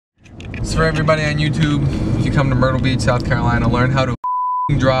It's for everybody on YouTube. If you come to Myrtle Beach, South Carolina, learn how to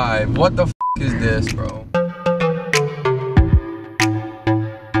drive. What the is this, bro?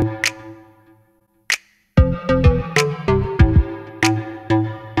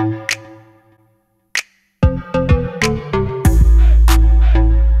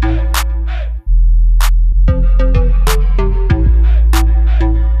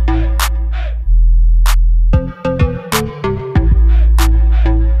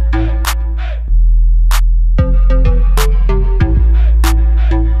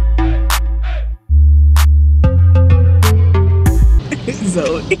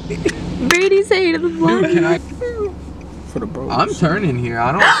 Zoe. Brady, say to the vlog. Dude, can I? For the bros. I'm turning here.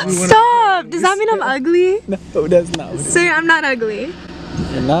 I don't. Stop! Does that mean I'm ugly? No, that's not. Say I'm not ugly.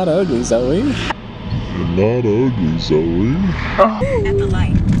 You're not ugly, Zoe. You're not ugly, Zoe. At the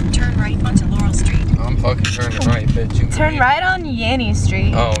light, turn right onto Laurel Street. I'm fucking turning right, bitch. You Turn right on Yanny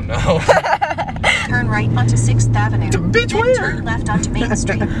Street. Oh no. Turn right onto 6th Avenue. Bitch, then where? turn left onto Main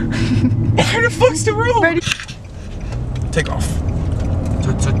Street. Where the fuck's the road? Ready? Take off.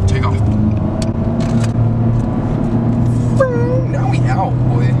 Take off. Now we out,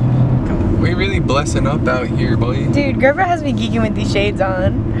 boy. We really blessing up out here, boy. Dude, Gerber has me geeking with these shades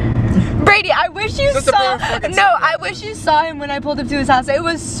on. Brady, I wish you That's a saw. pair of fucking No, I wish you saw him when I pulled up to his house. It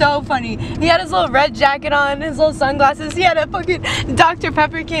was so funny. He had his little red jacket on, his little sunglasses. He had a fucking Dr.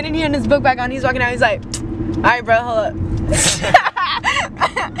 Pepper can in here and his book bag on. He's walking out. He's like, "All right, bro, hold up."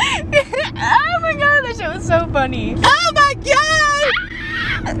 Oh my god, that shit was so funny. Oh my god!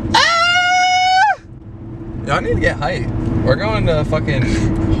 Y'all need to get hype. We're going to a fucking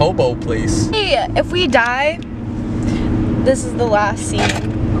hobo place. Hey, if we die, this is the last scene.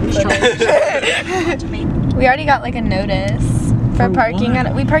 We already got like a notice for parking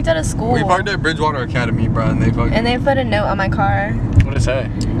at. We parked at a school. We parked at Bridgewater Academy, bro, and they fucking. And they put a note on my car. What did it say?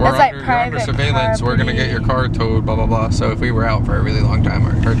 We're It's like under, you're under private surveillance. We're gonna get your property. car towed. Blah blah blah. So if we were out for a really long time,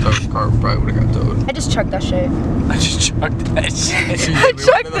 our car probably would have got towed. I just chucked that shit. I just chucked that shit. We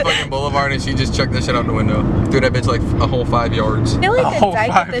went to the fucking boulevard and she just chucked that shit out the window. Threw that bitch like a whole 5 yards. I feel like A a whole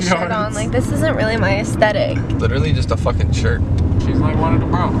dyke 5 with this shirt on. yards. Like this isn't really my aesthetic. Literally just a fucking shirt. She's like one of the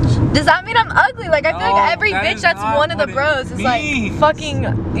bros. Does that mean I'm ugly? Like I feel No, like every that bitch is that's not one of the what it bros is like means.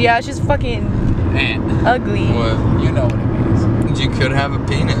 fucking. Yeah, she's fucking And ugly. What? you know what it means. You could have a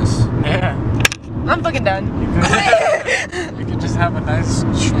penis. Yeah. I'm fucking done. You could just have a nice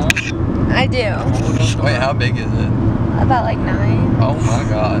schmuck. I do. Wait, how big is it? About like 9. Oh my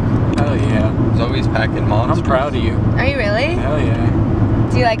god. Hell yeah. Zoe's packing monsters. I'm proud of you. Are you really? Hell yeah.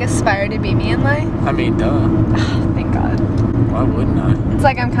 Do you like aspire to be me in life? I mean, duh. Oh, thank God. Why wouldn't I? It's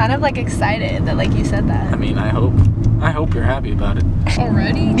like I'm kind of like excited that like you said I that. mean, I hope you're happy about it.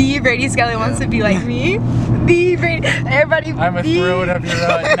 Already? The Brady Skelly wants to be like me. The Brady. Everybody. I'm a the- thrilled of your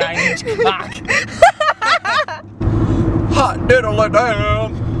 9-inch cock. Hot diddle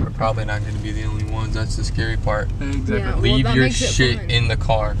damn. We're probably not going to be the only ones. That's the scary part. Exactly. Yeah. Well, Leave that your makes it shit fun. in the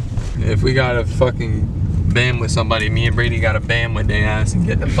car. If we got to fucking bam with somebody, me and Brady got to bam with their ass and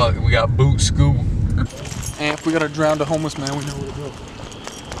get the fuck. We got boot scoop. And if we gotta drown the homeless man, we know where to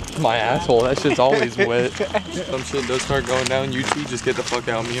go. My asshole, that shit's always wet. Some shit does start going down. You two just get the fuck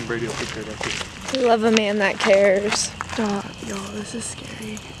out. Me and Brady will take care of that shit. I love a man that cares. Oh, yo, this is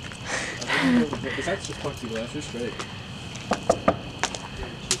scary. If that's just plexiglass, you're straight.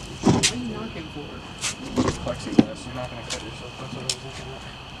 What are you knocking for? It's just plexiglass. You're not gonna cut yourself. That's what I was looking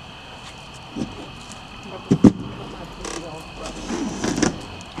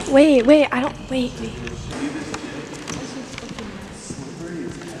at. Wait, I don't. Wait.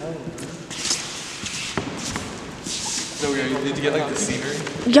 So you need to get like the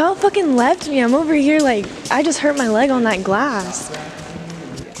scenery. Y'all fucking left me. I'm over here like, I just hurt my leg on that glass.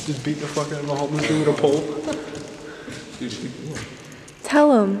 Just beat the fuck out of a homeless dude with a pole.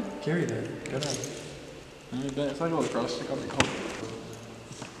 Tell him. Carry that. Get out. It's like all across. Stick on the coat.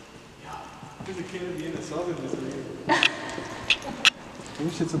 There's a candy in the southern district.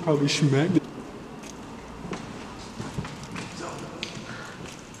 These shits are probably schmacked.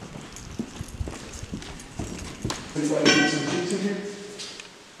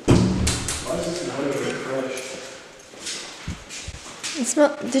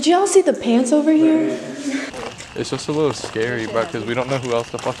 Did y'all see the pants over here? It's just a little scary, bro, because we don't know who else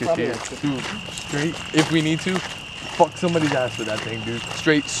the fuck is here. Dude, straight, if we need to, fuck somebody's ass with that thing, dude.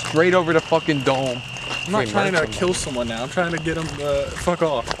 Straight over the fucking dome. I'm not trying to kill someone now. I'm trying to get him fuck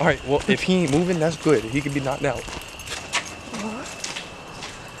off. All right, well, if he ain't moving, that's good. He could be knocked out.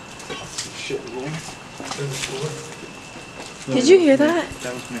 Shit, man. Did you hear that?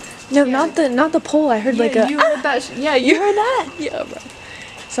 That was me. No, not the pole. I heard like a. You heard that? Yeah, You heard that? Yeah, bro.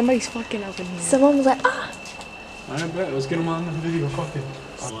 Somebody's fucking up in here. Someone was like, ah. I bet. Let's get them on the video. Fuck it.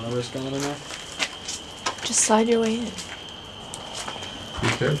 One of us going in there. Just slide your way in. Be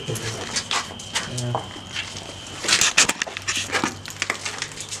careful. Yeah.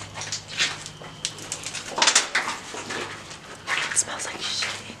 It smells like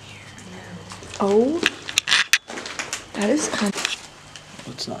shit in here. Oh. That is kind of...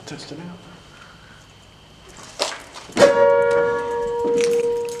 Let's not test it out.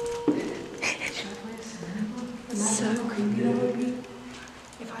 So creepy.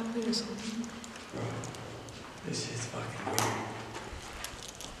 If I play this one. This shit's fucking weird.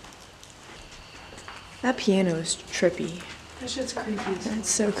 That piano is trippy. That shit's creepy. That's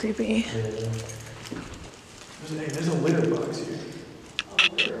so creepy. There's a litter box here.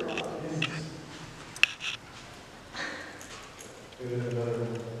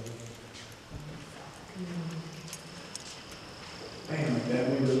 Damn, that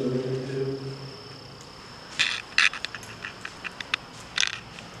window litter too.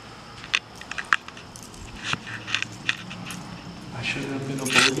 I should have been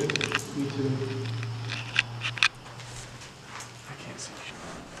aborted. Me too. I can't see shit.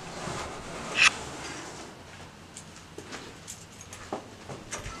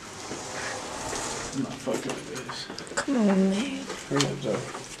 I'm not fucking with this. Come on, man. Hurry up, Zoe.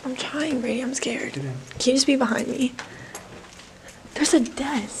 I'm trying, Brady. I'm scared. Get in. Can you just be behind me? There's a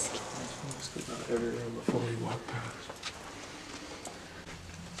desk. Let's go out every room before we walk past.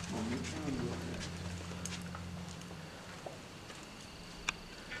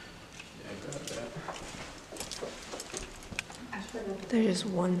 Yeah, got that. There's just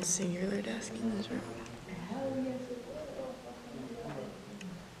one singular desk in this room.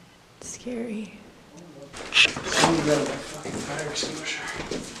 It's scary. Someone got a fucking fire extinguisher.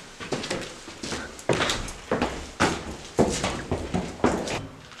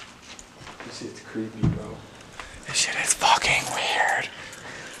 This shit's creepy, bro. This shit is fucking weird.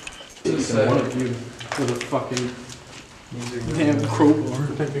 It's one of you with a fucking damn crowbar,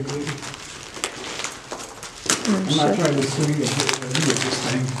 technically. I'm not trying to swing it with this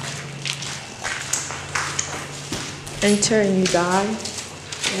thing. Enter and you die.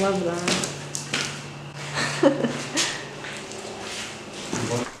 I love that.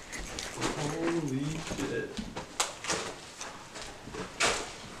 Holy shit.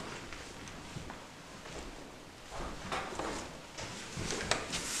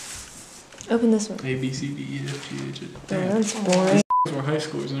 Open this one. A, B, C, D, E, F, G, H, I. Oh, Damn. that's boring. We're high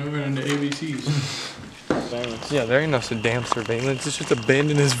schoolers and we're into ABCs. Yeah, there ain't no damn surveillance. It's just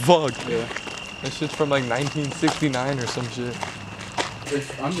abandoned as fuck. Yeah. This shit's from like 1969 or some shit.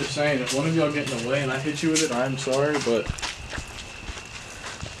 I'm just saying, if one of y'all get in the way and I hit you with it, I'm sorry, but.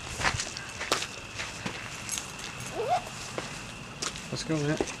 Let's go,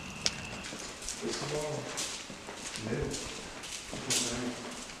 man.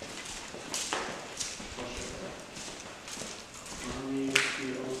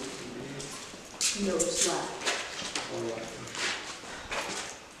 No slack.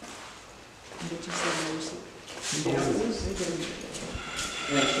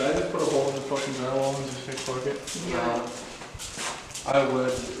 Yeah, should I just put a hole in the fucking drywall and just fix bucket? I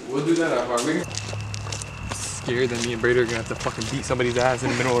would. We'll do that at we scared that me and Brady are gonna have to fucking beat somebody's ass in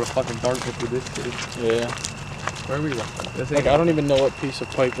the middle of the fucking darkness with this kid. Yeah. Where are we going? Like, I don't even know what piece of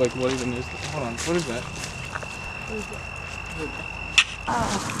pipe, like, what even is. Hold on, what is that?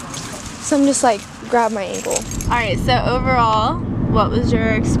 Some just like grab my ankle. All right, so overall, what was your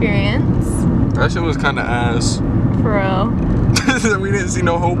experience? That shit was kind of ass. For real. We didn't see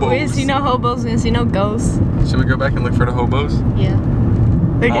no hobos. We didn't see no hobos, we didn't see no ghosts. Should we go back and look for the hobos? Yeah.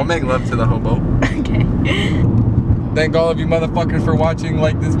 Okay. I'll make love to the hobo. Okay. Thank all of you motherfuckers for watching.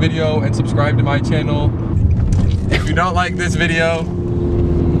 Like this video and subscribe to my channel. If you don't like this video,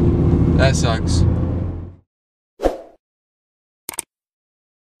 that sucks.